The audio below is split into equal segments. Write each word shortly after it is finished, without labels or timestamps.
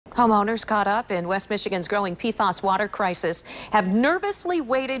Homeowners caught up in West Michigan's growing PFAS water crisis have nervously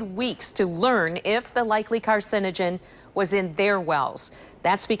waited weeks to learn if the likely carcinogen was in their wells.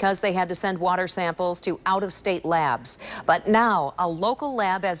 That's because they had to send water samples to out-of-state labs. But now a local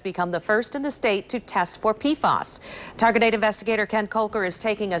lab has become the first in the state to test for PFAS. Target 8 investigator Ken Kolker is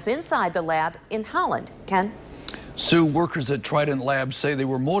taking us inside the lab in Holland. Ken? Sue, workers at Trident Labs say they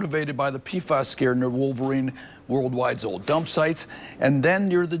were motivated by the PFAS scare near Wolverine Worldwide's old dump sites and then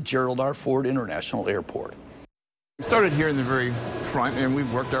near the Gerald R. Ford International Airport. We started here in the very front and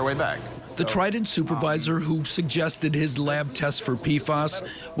we've worked our way back. The Trident supervisor who suggested his lab test for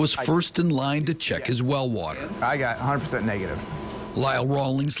PFAS was first in line to check his well water. I got 100% negative. Lyle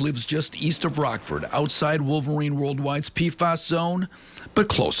Rawlings lives just east of Rockford, outside Wolverine Worldwide's PFAS zone, but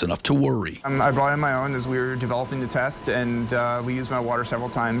close enough to worry. I brought in my own as we were developing the test, and we used my water several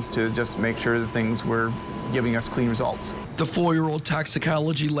times to just make sure that things were giving us clean results. The 4-year-old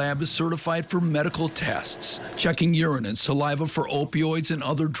toxicology lab is certified for medical tests, checking urine and saliva for opioids and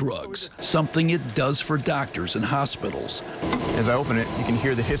other drugs, something it does for doctors and hospitals. As I open it, you can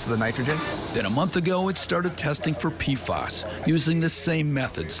hear the hiss of the nitrogen. Then a month ago, it started testing for PFAS, using the same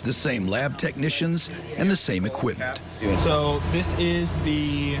methods, the same lab technicians, and the same equipment. So this is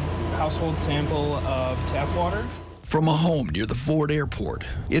the household sample of tap water. From a home near the Ford Airport,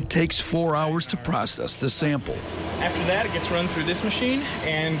 it takes 4 hours to process the sample. After that, it gets run through this machine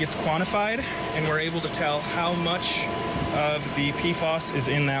and gets quantified, and we're able to tell how much of the PFAS is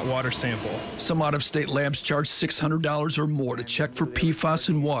in that water sample. Some out-of-state labs charge $600 or more to check for PFAS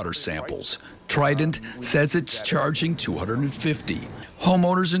in water samples. Trident says it's charging $250.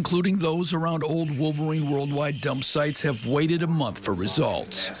 Homeowners, including those around old Wolverine Worldwide dump sites, have waited a month for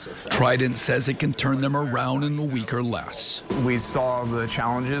results. Trident says it can turn them around in a week or less. We saw the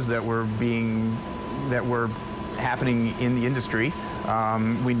challenges that were happening in the industry.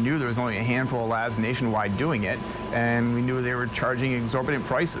 We knew there was only a handful of labs nationwide doing it, and we knew they were charging exorbitant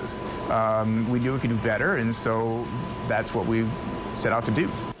prices. We knew we could do better, and so that's what we set out to do.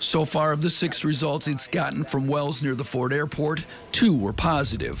 So far, of the 6 results it's gotten from wells near the Ford Airport, 2 were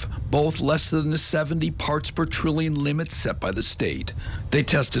positive, both less than the 70 parts per trillion limit set by the state. They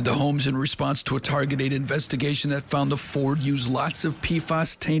tested the homes in response to a Target 8 investigation that found the Ford used lots of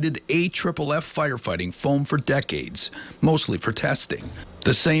PFAS-tainted AFFF firefighting foam for decades, mostly for testing.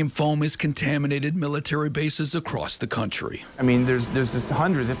 The same foam has contaminated military bases across the country. I mean, there's just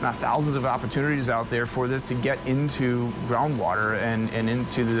hundreds, if not thousands, of opportunities out there for this to get into groundwater and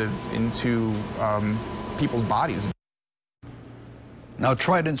into people's bodies. Now,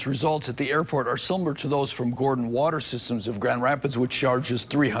 Trident's results at the airport are similar to those from Gordon Water Systems of Grand Rapids, which charges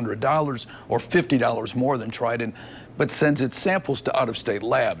 $300 or $50 more than Trident, but sends its samples to out-of-state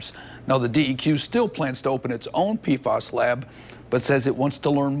labs. Now, the DEQ still plans to open its own PFAS lab, but says it wants to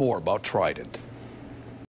learn more about Trident.